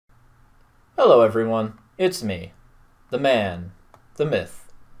Hello everyone, it's me, the man, the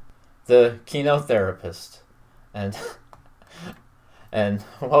myth, the Keynote Therapist, and and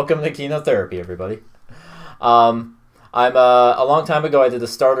welcome to Keynote Therapy, everybody. A long time ago I did a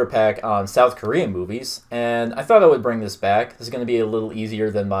starter pack on South Korean movies, and I thought I would bring this back. This is going to be a little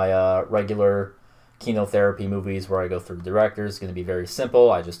easier than my regular Keynote Therapy movies where I go through directors. It's going to be very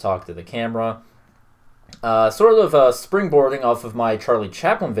simple. I just talk to the camera. Sort of springboarding off of my Charlie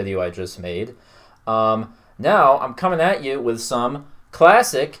Chaplin video I just made. Now I'm coming at you with some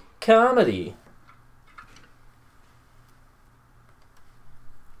classic comedy.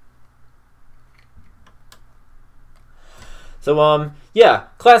 So, yeah,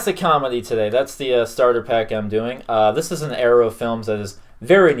 classic comedy today. That's the starter pack I'm doing. This is an era of films that is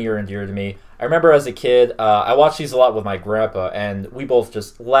very near and dear to me. I remember as a kid, I watched these a lot with my grandpa, and we both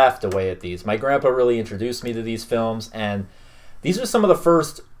just laughed away at these. My grandpa really introduced me to these films, and these are some of the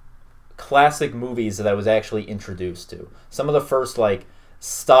first classic movies that I was actually introduced to. Some of the first, like,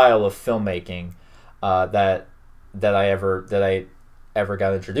 style of filmmaking that I ever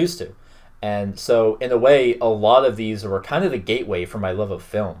got introduced to. And so, in a way, a lot of these were kind of the gateway for my love of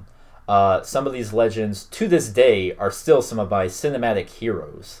film. Some of these legends, to this day, are still some of my cinematic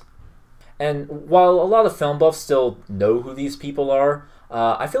heroes. And while a lot of film buffs still know who these people are,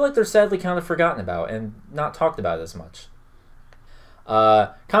 I feel like they're sadly kind of forgotten about and not talked about as much.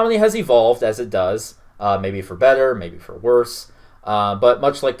 Comedy has evolved, as it does, maybe for better, maybe for worse. But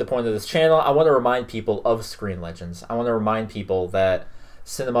much like the point of this channel, I want to remind people of screen legends. I want to remind people that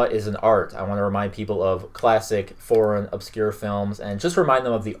cinema is an art. I want to remind people of classic, foreign, obscure films, and just remind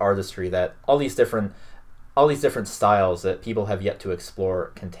them of the artistry that all these different styles that people have yet to explore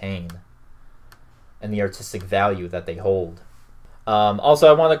contain, and the artistic value that they hold. Also,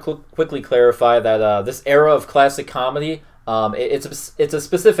 I want to quickly clarify that this era of classic comedy, it's a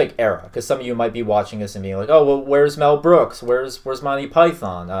specific era, because some of you might be watching this and being like, oh, well, where's Mel Brooks? Where's Monty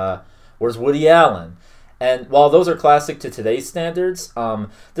Python? Where's Woody Allen? And while those are classic to today's standards,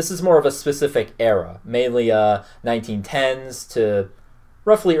 this is more of a specific era, mainly 1910s to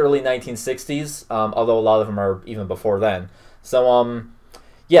roughly early 1960s, although a lot of them are even before then. So,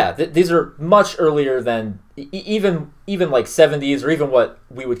 yeah, these are much earlier than even like 70s or even what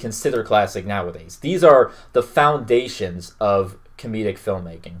we would consider classic nowadays. These are the foundations of comedic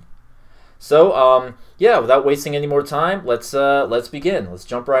filmmaking. So, yeah, without wasting any more time, let's begin. Let's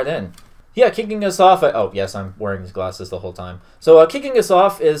jump right in. Yeah, kicking us off... oh, yes, I'm wearing these glasses the whole time. So, kicking us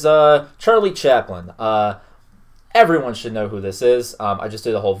off is Charlie Chaplin. Everyone should know who this is. I just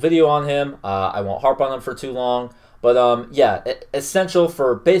did a whole video on him. I won't harp on him for too long. But, yeah, essential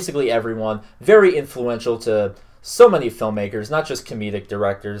for basically everyone. Very influential to so many filmmakers, not just comedic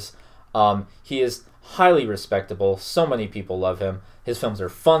directors. He is highly respectable. So many people love him. His films are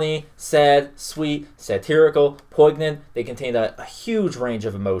funny, sad, sweet, satirical, poignant. They contain a huge range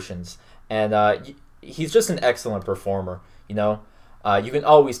of emotions. And he's just an excellent performer, you know. You can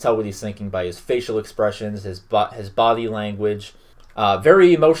always tell what he's thinking by his facial expressions, his body language.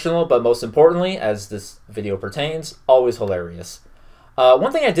 Very emotional, but most importantly, as this video pertains, always hilarious.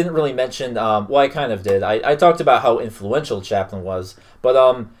 One thing I didn't really mention, well, I kind of did. I talked about how influential Chaplin was,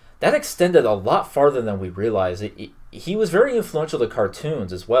 but that extended a lot farther than we realized. He was very influential to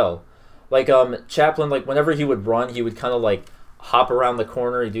cartoons as well. Like, Chaplin, like, whenever he would run, he would kind of, like, hop around the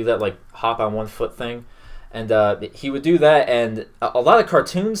corner. He'd do that, like, hop on one foot thing. And he would do that, and a lot of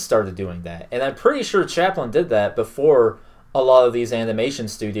cartoons started doing that. And I'm pretty sure Chaplin did that before a lot of these animation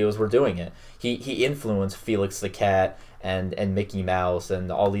studios were doing it. He influenced Felix the Cat and Mickey Mouse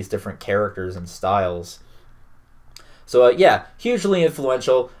and all these different characters and styles. So, yeah, hugely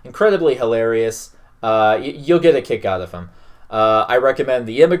influential, incredibly hilarious. You'll get a kick out of him. I recommend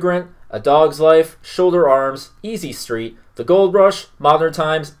The Immigrant, A Dog's Life, Shoulder Arms, Easy Street, The Gold Rush, Modern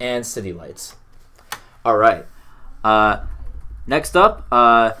Times, and City Lights. All right. Next up,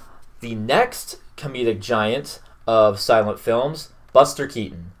 the next comedic giant of silent films, Buster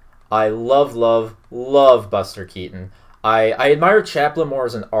Keaton. I love Buster Keaton. I admire Chaplin more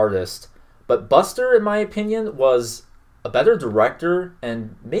as an artist, but Buster, in my opinion, was a better director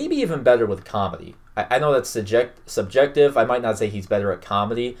and maybe even better with comedy. I know that's subjective. I might not say he's better at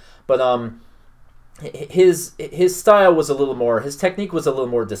comedy, but his style was a little more, his technique was a little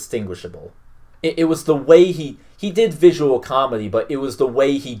more distinguishable. It was the way he did visual comedy, but it was the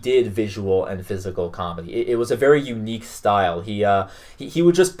way he did visual and physical comedy. It was a very unique style. He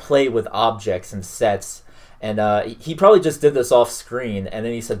would just play with objects and sets, and he probably just did this off screen, and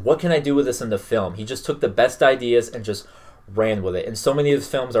then he said, what can I do with this in the film? He just took the best ideas and just ran with it. And so many of his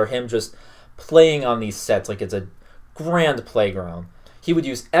films are him just playing on these sets like it's a grand playground. he would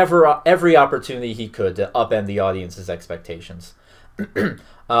use every opportunity he could to upend the audience's expectations.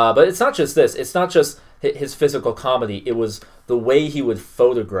 But it's not just this. It's not just his physical comedy. It was the way he would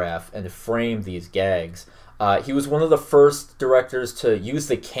photograph and frame these gags. He was one of the first directors to use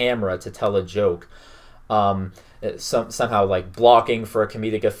the camera to tell a joke. Somehow like blocking for a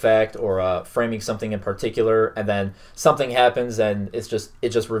comedic effect or framing something in particular, and then something happens and it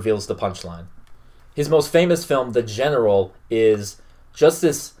just reveals the punchline. His most famous film, The General, is just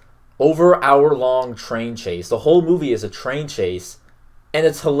this hour-long train chase. The whole movie is a train chase, and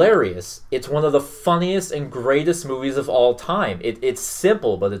it's hilarious. It's one of the funniest and greatest movies of all time. It's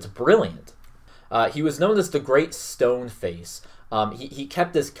simple, but it's brilliant. He was known as the Great Stone Face. He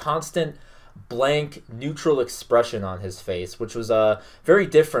kept this constant blank, neutral expression on his face, which was very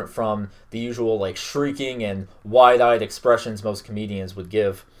different from the usual like shrieking and wide-eyed expressions most comedians would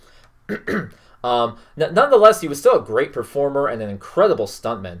give. Nonetheless, he was still a great performer and an incredible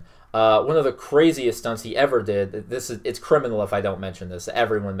stuntman. One of the craziest stunts he ever did. It's criminal if I don't mention this.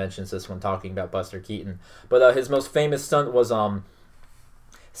 Everyone mentions this when talking about Buster Keaton. But his most famous stunt was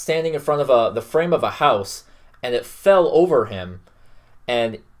standing in front of the frame of a house, and it fell over him,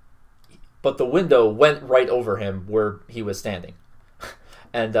 but the window went right over him where he was standing.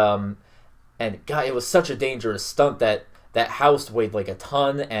 and God, it was such a dangerous stunt that house weighed like a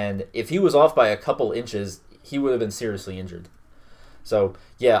ton, and if he was off by a couple inches, he would have been seriously injured. So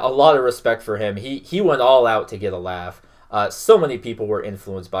yeah, a lot of respect for him. He went all out to get a laugh. So many people were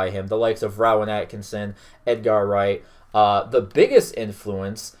influenced by him, the likes of Rowan Atkinson, Edgar Wright. The biggest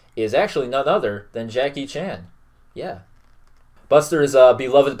influence is actually none other than Jackie Chan. Yeah. Buster is a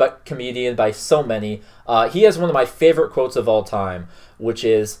beloved comedian by so many. He has one of my favorite quotes of all time, which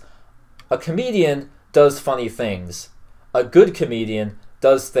is, "A comedian does funny things. A good comedian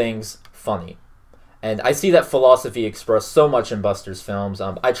does things funny." And I see that philosophy expressed so much in Buster's films.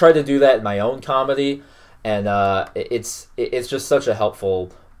 I try to do that in my own comedy, and it's just such a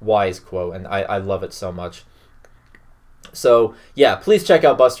helpful, wise quote, and I love it so much. So, yeah, please check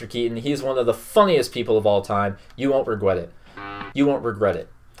out Buster Keaton. He's one of the funniest people of all time. You won't regret it. You won't regret it.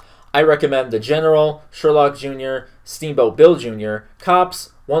 I recommend The General, Sherlock Jr., Steamboat Bill Jr.,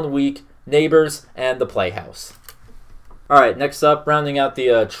 Cops, 1 Week, Neighbors, and The Playhouse. Alright, next up, rounding out the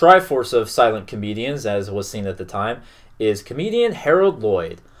triforce of silent comedians, as was seen at the time, is comedian Harold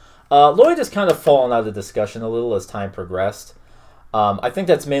Lloyd. Lloyd has kind of fallen out of discussion a little as time progressed. I think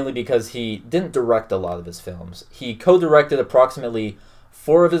that's mainly because he didn't direct a lot of his films. He co-directed approximately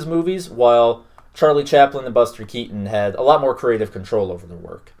 4 of his movies, while Charlie Chaplin and Buster Keaton had a lot more creative control over their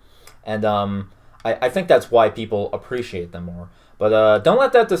work. And I think that's why people appreciate them more. But don't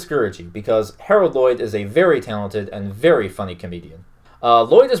let that discourage you, because Harold Lloyd is a very talented and very funny comedian.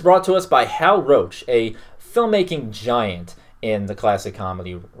 Lloyd is brought to us by Hal Roach, a filmmaking giant in the classic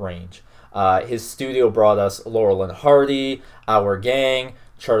comedy range. His studio brought us Laurel and Hardy, Our Gang,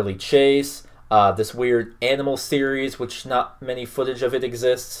 Charlie Chase, this weird animal series, which not many footage of it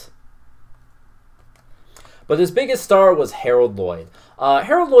exists. But his biggest star was Harold Lloyd.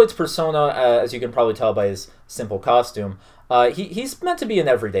 Harold Lloyd's persona, as you can probably tell by his simple costume, he's meant to be an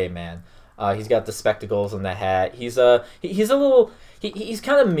everyday man. He's got the spectacles and the hat. He's kind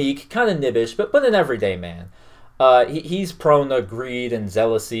of meek, kind of nibbish, but an everyday man. He's prone to greed and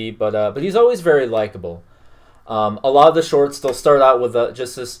jealousy, but he's always very likable. A lot of the shorts, they'll start out with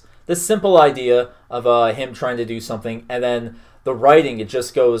just this simple idea of him trying to do something, and then the writing, it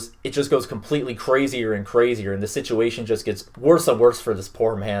just goes completely crazier and crazier, and the situation just gets worse and worse for this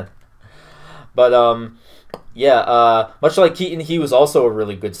poor man. But yeah, much like Keaton, he was also a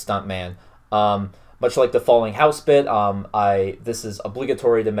really good stuntman. Much like the falling house bit, this is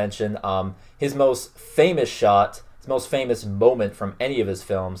obligatory to mention. His most famous shot, his most famous moment from any of his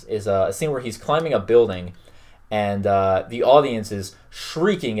films is a scene where he's climbing a building, and the audience is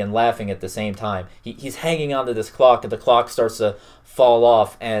shrieking and laughing at the same time. He's hanging onto this clock, and the clock starts to fall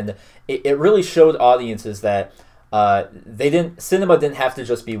off, and it really showed audiences that cinema didn't have to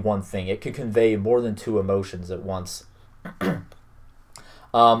just be one thing. It could convey more than 2 emotions at once.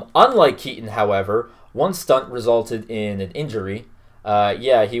 Unlike Keaton, however, one stunt resulted in an injury.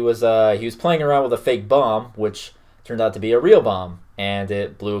 Yeah, he was playing around with a fake bomb, which turned out to be a real bomb, and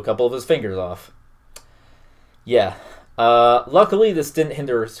it blew a couple of his fingers off. Yeah, luckily this didn't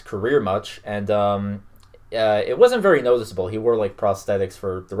hinder his career much, and it wasn't very noticeable. He wore like prosthetics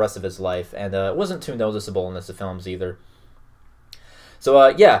for the rest of his life, and it wasn't too noticeable in the films either. So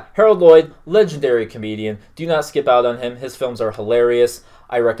yeah, Harold Lloyd, legendary comedian. Do not skip out on him. His films are hilarious.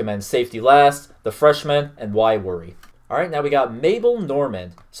 I recommend Safety Last, The Freshman, and Why Worry. All right, now we got Mabel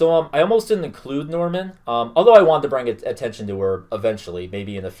Normand. So I almost didn't include Norman, although I wanted to bring attention to her eventually,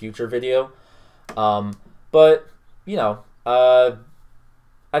 maybe in a future video. But, you know, I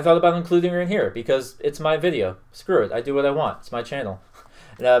thought about including her in here because it's my video. Screw it, I do what I want. It's my channel.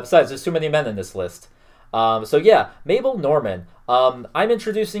 And besides, there's too many men in this list. So yeah, Mabel Normand. I'm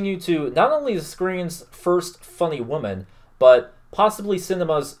introducing you to not only the screen's first funny woman, but possibly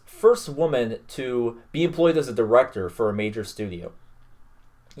cinema's first woman to be employed as a director for a major studio.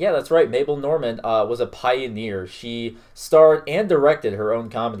 Yeah, that's right. Mabel Normand was a pioneer. She starred and directed her own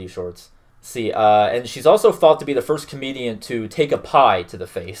comedy shorts. See, and she's also thought to be the first comedian to take a pie to the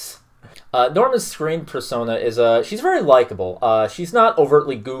face. Normand's screen persona is, she's very likable. She's not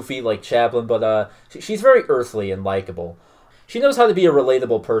overtly goofy like Chaplin, but she's very earthly and likable. She knows how to be a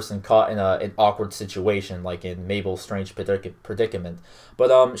relatable person caught in an awkward situation, like in Mabel's strange predicament.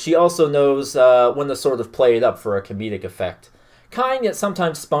 But she also knows when to sort of play it up for a comedic effect. Kind yet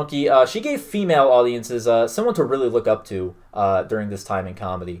sometimes spunky, she gave female audiences someone to really look up to during this time in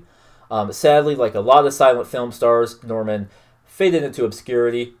comedy. Sadly, like a lot of silent film stars, Normand faded into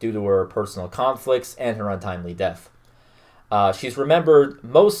obscurity due to her personal conflicts and her untimely death. She's remembered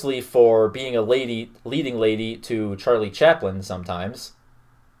mostly for being a leading lady to Charlie Chaplin sometimes.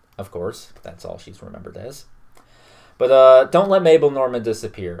 Of course, that's all she's remembered as. But don't let Mabel Normand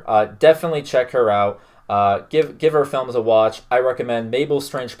disappear. Definitely check her out. Give her films a watch. I recommend Mabel's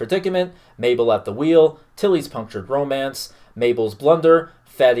Strange Predicament, Mabel at the Wheel, Tilly's Punctured Romance, Mabel's Blunder,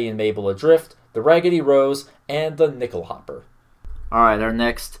 Fatty and Mabel Adrift, The Raggedy Rose, and The Nickel Hopper. Alright, our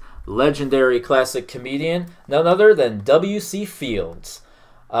next legendary classic comedian, none other than W.C. Fields.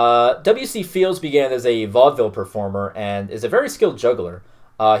 W.C. Fields began as a vaudeville performer and is a very skilled juggler.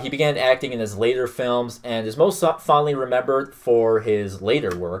 He began acting in his later films and is most fondly remembered for his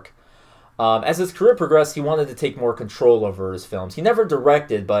later work. As his career progressed, he wanted to take more control over his films. He never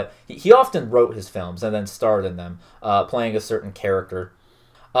directed, but he often wrote his films and then starred in them, playing a certain character.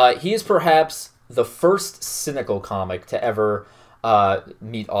 He is perhaps the first cynical comic to ever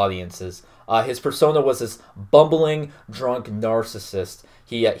meet audiences. His persona was this bumbling, drunk narcissist.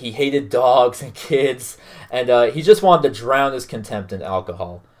 He hated dogs and kids, and he just wanted to drown his contempt in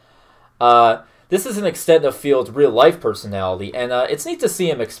alcohol. This is an extent of Fields' real-life personality, and it's neat to see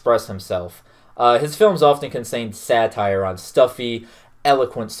him express himself. His films often contain satire on stuffy,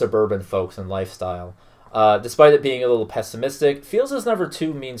 eloquent suburban folks and lifestyle. Despite it being a little pessimistic, Fields is never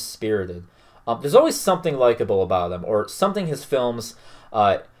too mean-spirited. There's always something likable about him, or something his films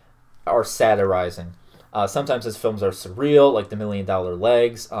are satirizing. Sometimes his films are surreal, like The $1 Million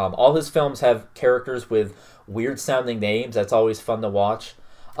Legs. All his films have characters with weird-sounding names. That's always fun to watch.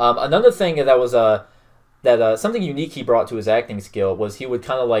 Another thing that was something unique he brought to his acting skill was he would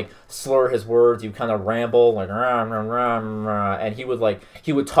kind of like slur his words. He would kind of ramble like rah, rah, rah, rah, and he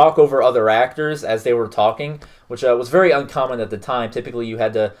would talk over other actors as they were talking, which was very uncommon at the time. Typically, you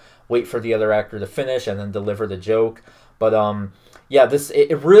had to wait for the other actor to finish and then deliver the joke. But yeah, it's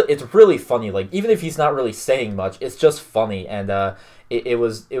really funny. Like even if he's not really saying much, it's just funny, and it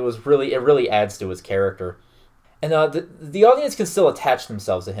really adds to his character. And the audience can still attach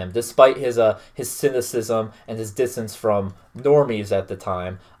themselves to him, despite his cynicism and his distance from normies at the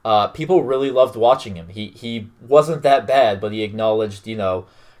time. People really loved watching him. He wasn't that bad, but he acknowledged,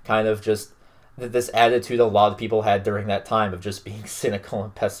 kind of just this attitude a lot of people had during that time of just being cynical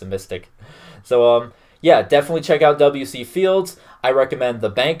and pessimistic. So, yeah, definitely check out W.C. Fields. I recommend The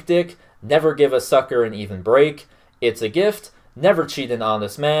Bank Dick, Never Give a Sucker an Even Break, It's a Gift, Never Cheat an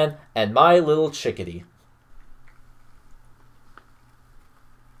Honest Man, and My Little Chickadee.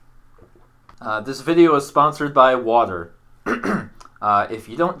 This video is sponsored by water. If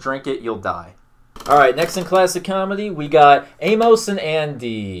you don't drink it, you'll die. Alright, next in classic comedy, we got Amos and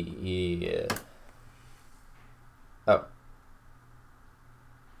Andy. Yeah. Oh.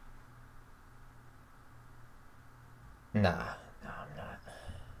 Nah, I'm not.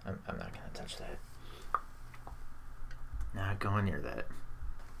 I'm not gonna touch that. Not going near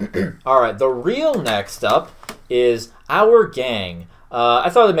that. Alright, the real next up is Our Gang. I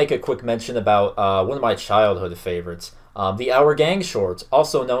thought I'd make a quick mention about one of my childhood favorites, the Our Gang shorts,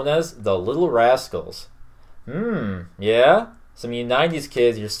 also known as The Little Rascals. Yeah? Some of you 90s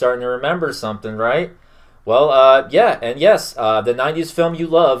kids, you're starting to remember something, right? Well, yeah, and yes, the 90s film you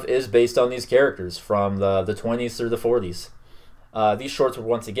love is based on these characters from the 20s through the 40s. These shorts were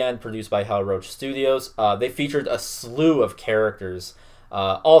once again produced by Hal Roach Studios. They featured a slew of characters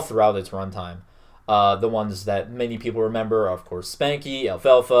all throughout its runtime. The ones that many people remember are, of course, Spanky,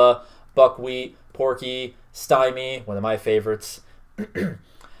 Alfalfa, Buckwheat, Porky, Stymie, one of my favorites.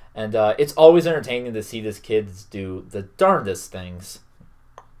 And it's always entertaining to see these kids do the darndest things,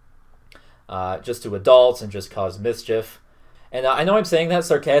 just to adults and just cause mischief. And I know I'm saying that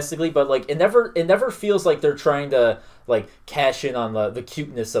sarcastically, but like it never feels like they're trying to like cash in on the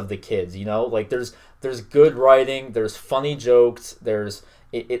cuteness of the kids. You know, like there's good writing, there's funny jokes, they're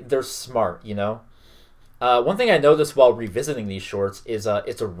smart. You know. One thing I noticed while revisiting these shorts is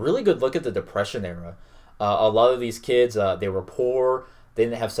it's a really good look at the Depression era. A lot of these kids, they were poor. They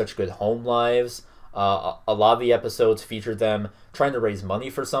didn't have such good home lives. A lot of the episodes featured them trying to raise money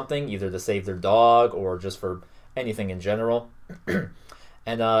for something, either to save their dog or just for anything in general.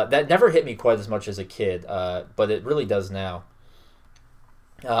 And that never hit me quite as much as a kid, but it really does now.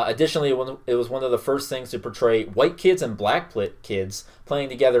 Additionally, it was one of the first things to portray white kids and black kids playing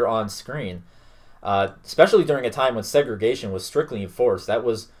together on screen, especially during a time when segregation was strictly enforced. That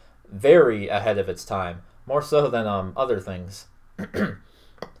was very ahead of its time, more so than other things.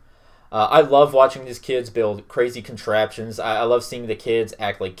 I love watching these kids build crazy contraptions. I love seeing the kids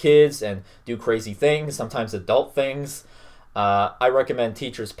act like kids and do crazy things, sometimes adult things. I recommend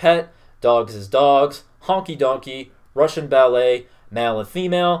Teacher's Pet, Dogs is Dogs, Honky Donkey, Russian Ballet, Male and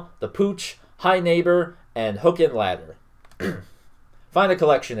Female, The Pooch, Hi Neighbor, and Hook and Ladder. Find a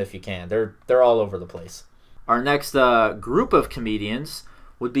collection if you can. They're all over the place. Our next group of comedians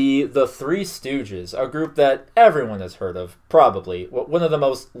would be the Three Stooges, a group that everyone has heard of, probably. One of the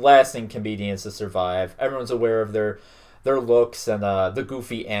most lasting comedians to survive. Everyone's aware of their looks and the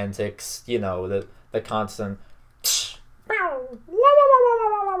goofy antics, you know, the constant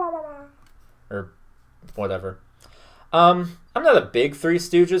or whatever. I'm not a big Three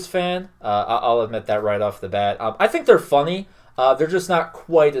Stooges fan. I'll admit that right off the bat. I think they're funny. They're just not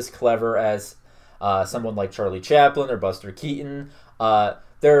quite as clever as someone like Charlie Chaplin or Buster Keaton.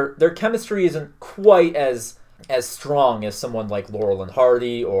 Their chemistry isn't quite as strong as someone like Laurel and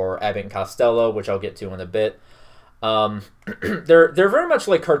Hardy or Abbott and Costello, which I'll get to in a bit. They're very much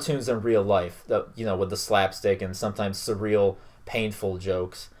like cartoons in real life, you know, with the slapstick and sometimes surreal, painful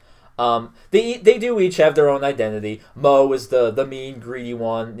jokes. They do each have their own identity. Mo is the mean, greedy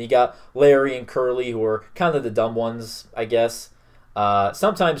one. You got Larry and Curly, who are kind of the dumb ones, I guess.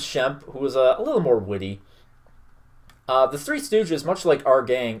 Sometimes Shemp, who is a little more witty. The Three Stooges, much like our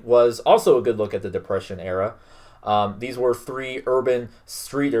gang, was also a good look at the Depression era. These were three urban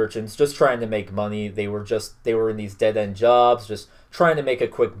street urchins just trying to make money. They were in these dead-end jobs, just trying to make a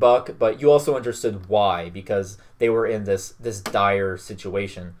quick buck, but you also understood why, because they were in this dire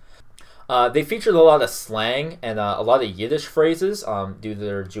situation. They featured a lot of slang and a lot of Yiddish phrases due to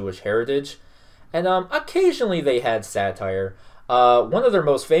their Jewish heritage. And occasionally they had satire. One of their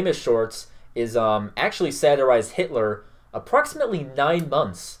most famous shorts is actually satirized Hitler approximately 9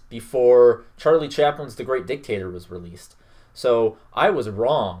 months before Charlie Chaplin's The Great Dictator was released. So I was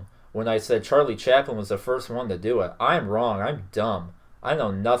wrong when I said Charlie Chaplin was the first one to do it. I'm wrong. I'm dumb. I know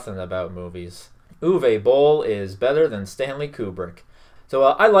nothing about movies. Uwe Boll is better than Stanley Kubrick. So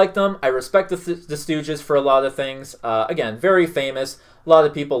I like them. I respect the Stooges for a lot of things. Again, very famous. A lot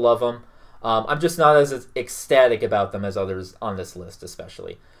of people love them. I'm just not as ecstatic about them as others on this list,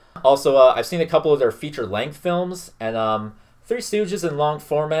 especially. Also, I've seen a couple of their feature-length films, and Three Stooges in long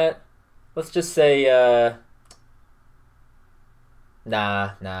format, let's just say,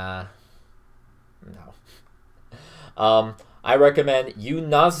 no. I recommend You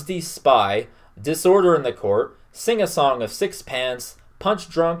Nazdi Spy, Disorder in the Court, Sing a Song of Sixpence, Punch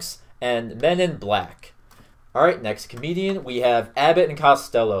Drunks, and Men in Black. Alright, next comedian, we have Abbott and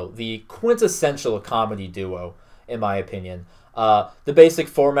Costello, the quintessential comedy duo, in my opinion. The basic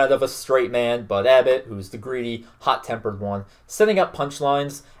format of a straight man, Bud Abbott, who's the greedy, hot-tempered one, setting up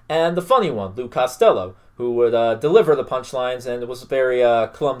punchlines, and the funny one, Lou Costello, who would deliver the punchlines and was very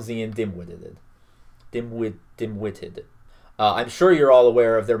clumsy and dim-witted. I'm sure you're all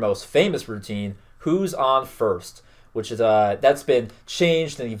aware of their most famous routine, Who's On First, which is that's been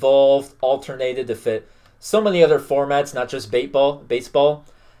changed and evolved, alternated to fit so many other formats, not just baseball,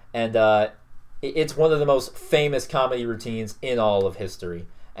 and it's one of the most famous comedy routines in all of history,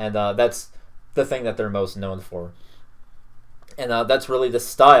 and that's the thing that they're most known for. And that's really the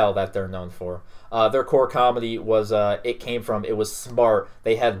style that they're known for. Their core comedy was, it was smart.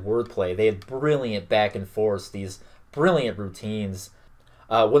 They had wordplay. They had brilliant back and forth, these brilliant routines.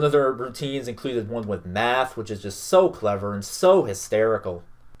 One of their routines included one with math, which is just so clever and so hysterical.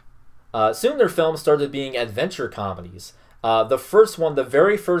 Soon their films started being adventure comedies. The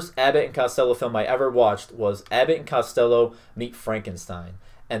very first Abbott and Costello film I ever watched was Abbott and Costello Meet Frankenstein.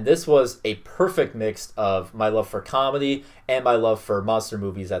 And this was a perfect mix of my love for comedy and my love for monster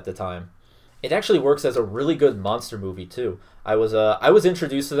movies at the time. It actually works as a really good monster movie too. I was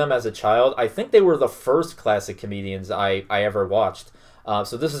introduced to them as a child. I think they were the first classic comedians I ever watched.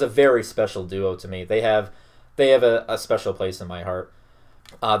 So this is a very special duo to me. They have a special place in my heart.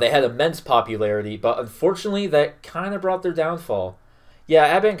 They had immense popularity, but unfortunately that kind of brought their downfall. Yeah,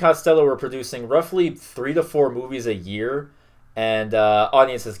 Abbott and Costello were producing roughly 3 to 4 movies a year, and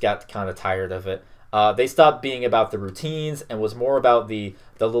audiences got kind of tired of it. They stopped being about the routines and was more about the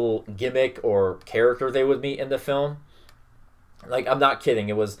little gimmick or character they would meet in the film. Like, I'm not kidding.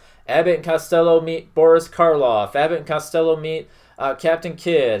 It was Abbott and Costello meet Boris Karloff. Abbott and Costello meet Captain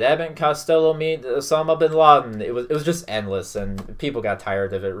Kidd. Abbott and Costello meet Osama bin Laden. It was just endless, and people got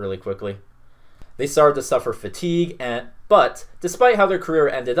tired of it really quickly. They started to suffer fatigue, but despite how their career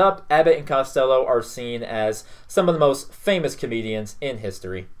ended up, Abbott and Costello are seen as some of the most famous comedians in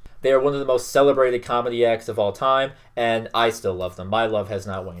history. They are one of the most celebrated comedy acts of all time, and I still love them. My love has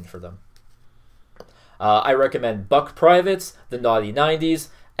not waned for them. I recommend Buck Privates, The Naughty 90s,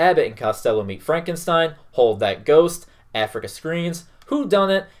 Abbott and Costello Meet Frankenstein, Hold That Ghost, Africa Screens, Who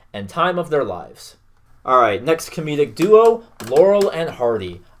Done It, and Time of Their Lives. Alright, next comedic duo, Laurel and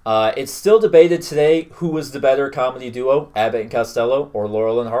Hardy. It's still debated today who was the better comedy duo, Abbott and Costello or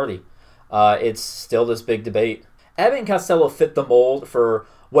Laurel and Hardy. It's still this big debate. Abbott and Costello fit the mold for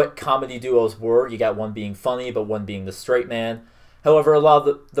what comedy duos were. You got one being funny, but one being the straight man. However, a lot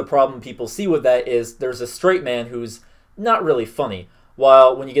of the problem people see with that is there's a straight man who's not really funny,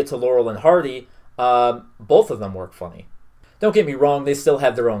 while when you get to Laurel and Hardy, both of them work funny. Don't get me wrong, they still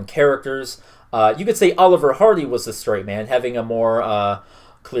have their own characters. You could say Oliver Hardy was the straight man, having a more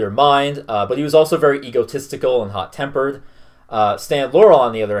clear mind, but he was also very egotistical and hot-tempered. Stan Laurel,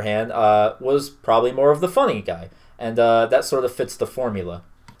 on the other hand, was probably more of the funny guy, and that sort of fits the formula.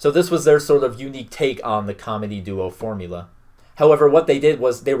 So this was their sort of unique take on the comedy duo formula. However, what they did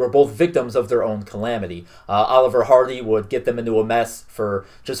was they were both victims of their own calamity. Oliver Hardy would get them into a mess for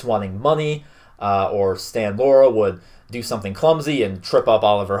just wanting money, or Stan Laurel would do something clumsy and trip up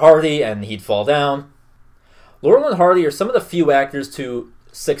Oliver Hardy and he'd fall down. Laurel and Hardy are some of the few actors to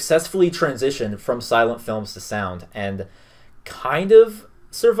successfully transition from silent films to sound and kind of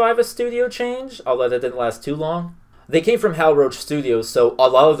survive a studio change, although that didn't last too long. They came from Hal Roach Studios, so a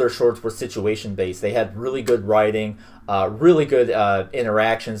lot of their shorts were situation-based. They had really good writing, really good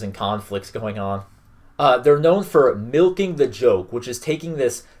interactions and conflicts going on. They're known for milking the joke, which is taking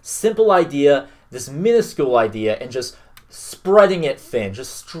this simple idea, this minuscule idea, and just spreading it thin,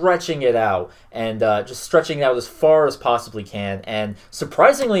 just stretching it out, and just stretching it out as far as possibly can. And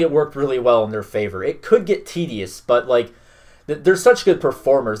surprisingly, it worked really well in their favor. It could get tedious, but like they're such good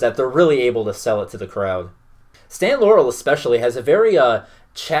performers that they're really able to sell it to the crowd. Stan Laurel especially has a very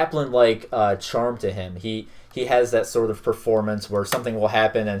Chaplin-like charm to him. He has that sort of performance where something will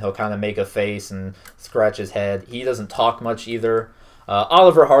happen and he'll kind of make a face and scratch his head. He doesn't talk much either.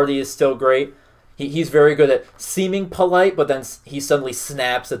 Oliver Hardy is still great. He's very good at seeming polite, but then he suddenly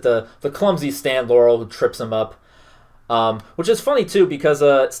snaps at the clumsy Stan Laurel who trips him up. Which is funny too because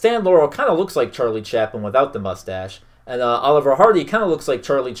Stan Laurel kind of looks like Charlie Chaplin without the mustache. And Oliver Hardy kind of looks like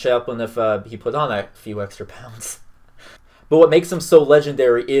Charlie Chaplin if he put on a few extra pounds. But what makes them so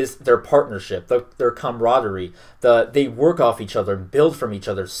legendary is their partnership, their camaraderie. They work off each other and build from each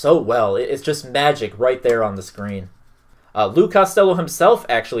other so well. It's just magic right there on the screen. Lou Costello himself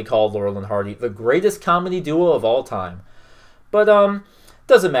actually called Laurel and Hardy the greatest comedy duo of all time. But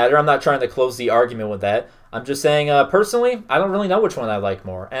doesn't matter. I'm not trying to close the argument with that. I'm just saying, personally, I don't really know which one I like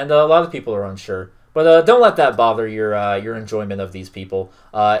more. And a lot of people are unsure. But don't let that bother your enjoyment of these people.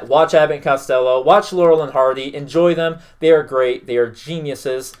 Watch Abbott and Costello. Watch Laurel and Hardy. Enjoy them. They are great. They are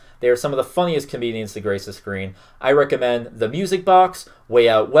geniuses. They are some of the funniest comedians to grace the screen. I recommend The Music Box, Way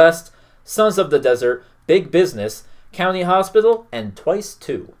Out West, Sons of the Desert, Big Business, County Hospital, and Twice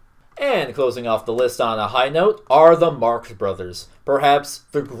 2. And closing off the list on a high note are the Marx Brothers. Perhaps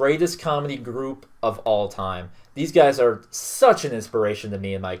the greatest comedy group of all time. These guys are such an inspiration to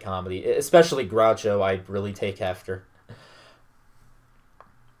me in my comedy, especially Groucho, I really take after.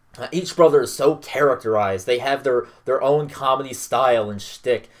 Each brother is so characterized. They have their own comedy style and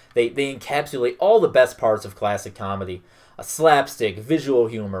shtick. They encapsulate all the best parts of classic comedy. Slapstick, visual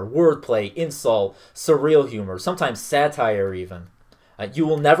humor, wordplay, insult, surreal humor, sometimes satire even. You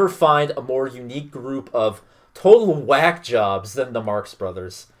will never find a more unique group of total whack jobs than the Marx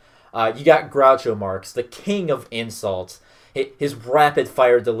Brothers. You got Groucho Marx, the king of insults. His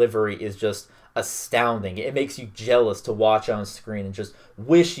rapid-fire delivery is just astounding. It makes you jealous to watch on screen and just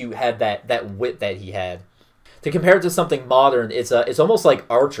wish you had that wit that he had. To compare it to something modern, it's almost like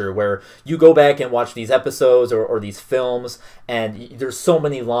Archer, where you go back and watch these episodes or these films, and there's so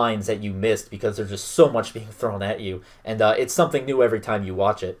many lines that you missed because there's just so much being thrown at you, and it's something new every time you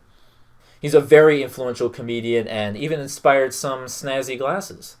watch it. He's a very influential comedian and even inspired some snazzy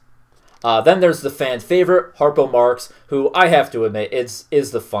glasses. Then there's the fan favorite, Harpo Marx, who I have to admit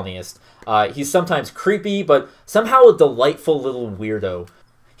is the funniest. He's sometimes creepy, but somehow a delightful little weirdo.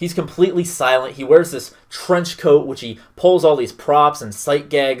 He's completely silent. He wears this trench coat, which he pulls all these props and sight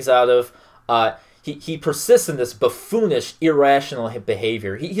gags out of. He persists in this buffoonish, irrational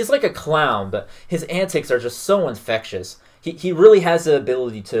behavior. He's like a clown, but his antics are just so infectious. He really has the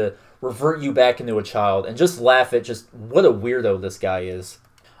ability to revert you back into a child and just laugh at just what a weirdo this guy is.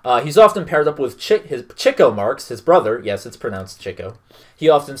 He's often paired up with Chico Marx, his brother. Yes, it's pronounced Chico. He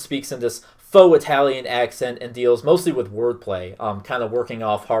often speaks in this faux Italian accent and deals mostly with wordplay, kind of working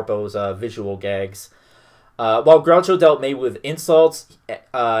off Harpo's visual gags. While Groucho dealt maybe with insults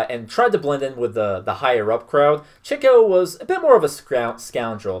and tried to blend in with the higher-up crowd, Chico was a bit more of a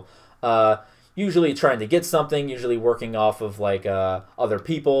scoundrel, usually trying to get something, usually working off of like other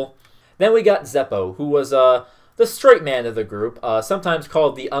people. Then we got Zeppo, who was the straight man of the group, sometimes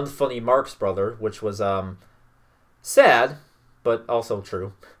called the unfunny Marx brother, which was sad, but also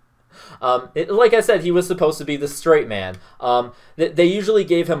true. Like I said, he was supposed to be the straight man. They usually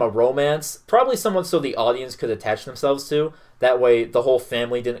gave him a romance, probably someone so the audience could attach themselves to. That way, the whole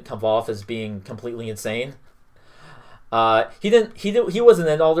family didn't come off as being completely insane. He wasn't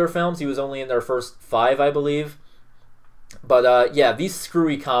in all their films. He was only in their first 5, I believe. But yeah, these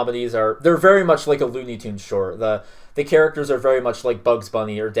screwy comedies they're very much like a Looney Tunes short. The characters are very much like Bugs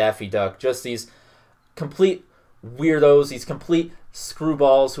Bunny or Daffy Duck. Just these complete weirdos, these complete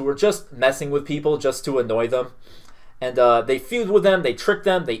screwballs who are just messing with people just to annoy them. And they feud with them, they trick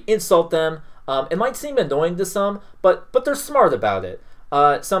them, they insult them. It might seem annoying to some, but they're smart about it.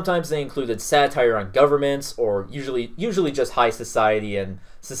 Sometimes they included satire on governments, or usually just high society and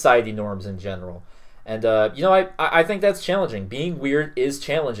society norms in general. And, you know, I think that's challenging. Being weird is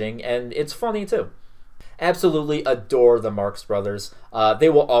challenging, and it's funny, too. Absolutely adore the Marx Brothers. They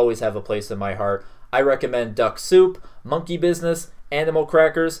will always have a place in my heart. I recommend Duck Soup, Monkey Business, Animal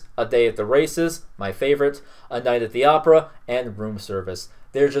Crackers, A Day at the Races, my favorite, A Night at the Opera, and Room Service.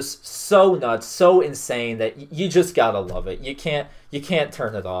 They're just so nuts, so insane that you just gotta love it. You can't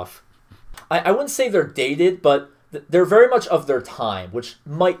turn it off. I wouldn't say they're dated, but they're very much of their time, which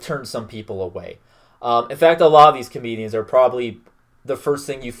might turn some people away. In fact, a lot of these comedians are probably the first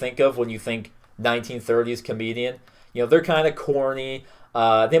thing you think of when you think 1930s comedian. You know, they're kind of corny.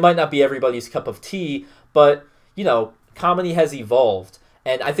 They might not be everybody's cup of tea, but, you know, comedy has evolved.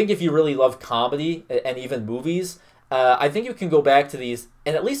 And I think if you really love comedy and even movies, I think you can go back to these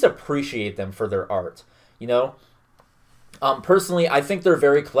and at least appreciate them for their art, you know? Personally, I think they're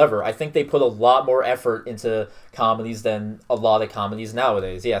very clever. I think they put a lot more effort into comedies than a lot of comedies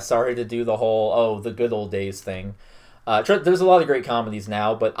nowadays. Yeah, sorry to do the whole, the good old days thing. There's a lot of great comedies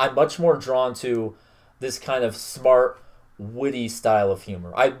now, but I'm much more drawn to this kind of smart, witty style of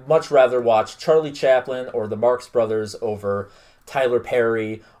humor. I'd much rather watch Charlie Chaplin or the Marx Brothers over Tyler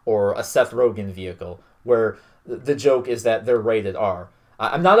Perry or a Seth Rogen vehicle, where the joke is that they're rated R.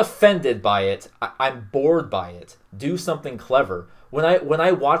 I'm not offended by it. I'm bored by it. Do something clever. When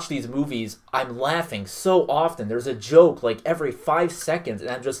I watch these movies, I'm laughing so often. There's a joke like every 5 seconds, and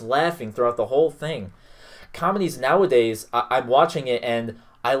I'm just laughing throughout the whole thing. Comedies nowadays, I'm watching it, and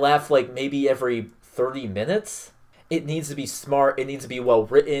I laugh like maybe every 30 minutes. It needs to be smart. It needs to be well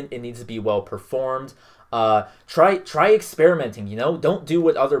written. It needs to be well performed. Try experimenting, you know? Don't do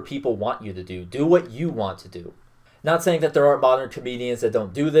what other people want you to do. Do what you want to do. Not saying that there aren't modern comedians that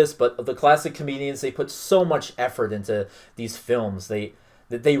don't do this, but the classic comedians, they put so much effort into these films. They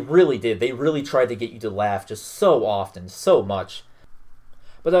really did. They really tried to get you to laugh just so often, so much.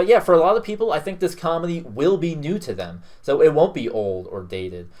 But yeah, for a lot of people, I think this comedy will be new to them. So it won't be old or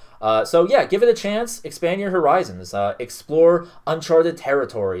dated. So yeah, give it a chance. Expand your horizons. Explore uncharted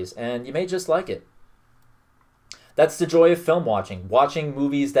territories, and you may just like it. That's the joy of film watching. Watching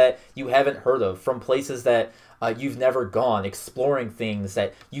movies that you haven't heard of, from places that you've never gone, exploring things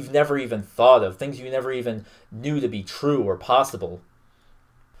that you've never even thought of, things you never even knew to be true or possible.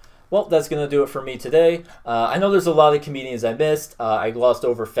 Well, that's going to do it for me today. I know there's a lot of comedians I missed. I glossed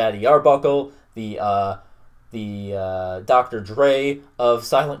over Fatty Arbuckle, the Dr. Dre of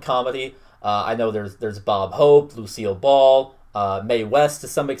silent comedy. I know there's Bob Hope, Lucille Ball, Mae West to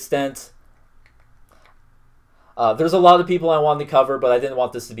some extent. There's a lot of people I wanted to cover, but I didn't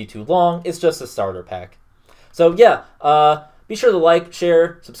want this to be too long. It's just a starter pack. So yeah, be sure to like,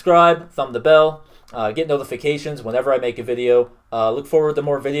 share, subscribe, thumb the bell. Get notifications whenever I make a video. Look forward to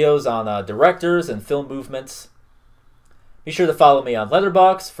more videos on directors and film movements. Be sure to follow me on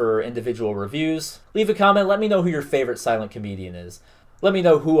Letterboxd for individual reviews. Leave a comment. Let me know who your favorite silent comedian is. Let me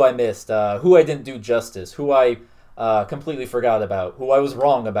know who I missed, who I didn't do justice, who I completely forgot about, who I was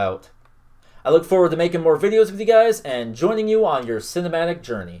wrong about. I look forward to making more videos with you guys and joining you on your cinematic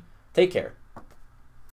journey. Take care.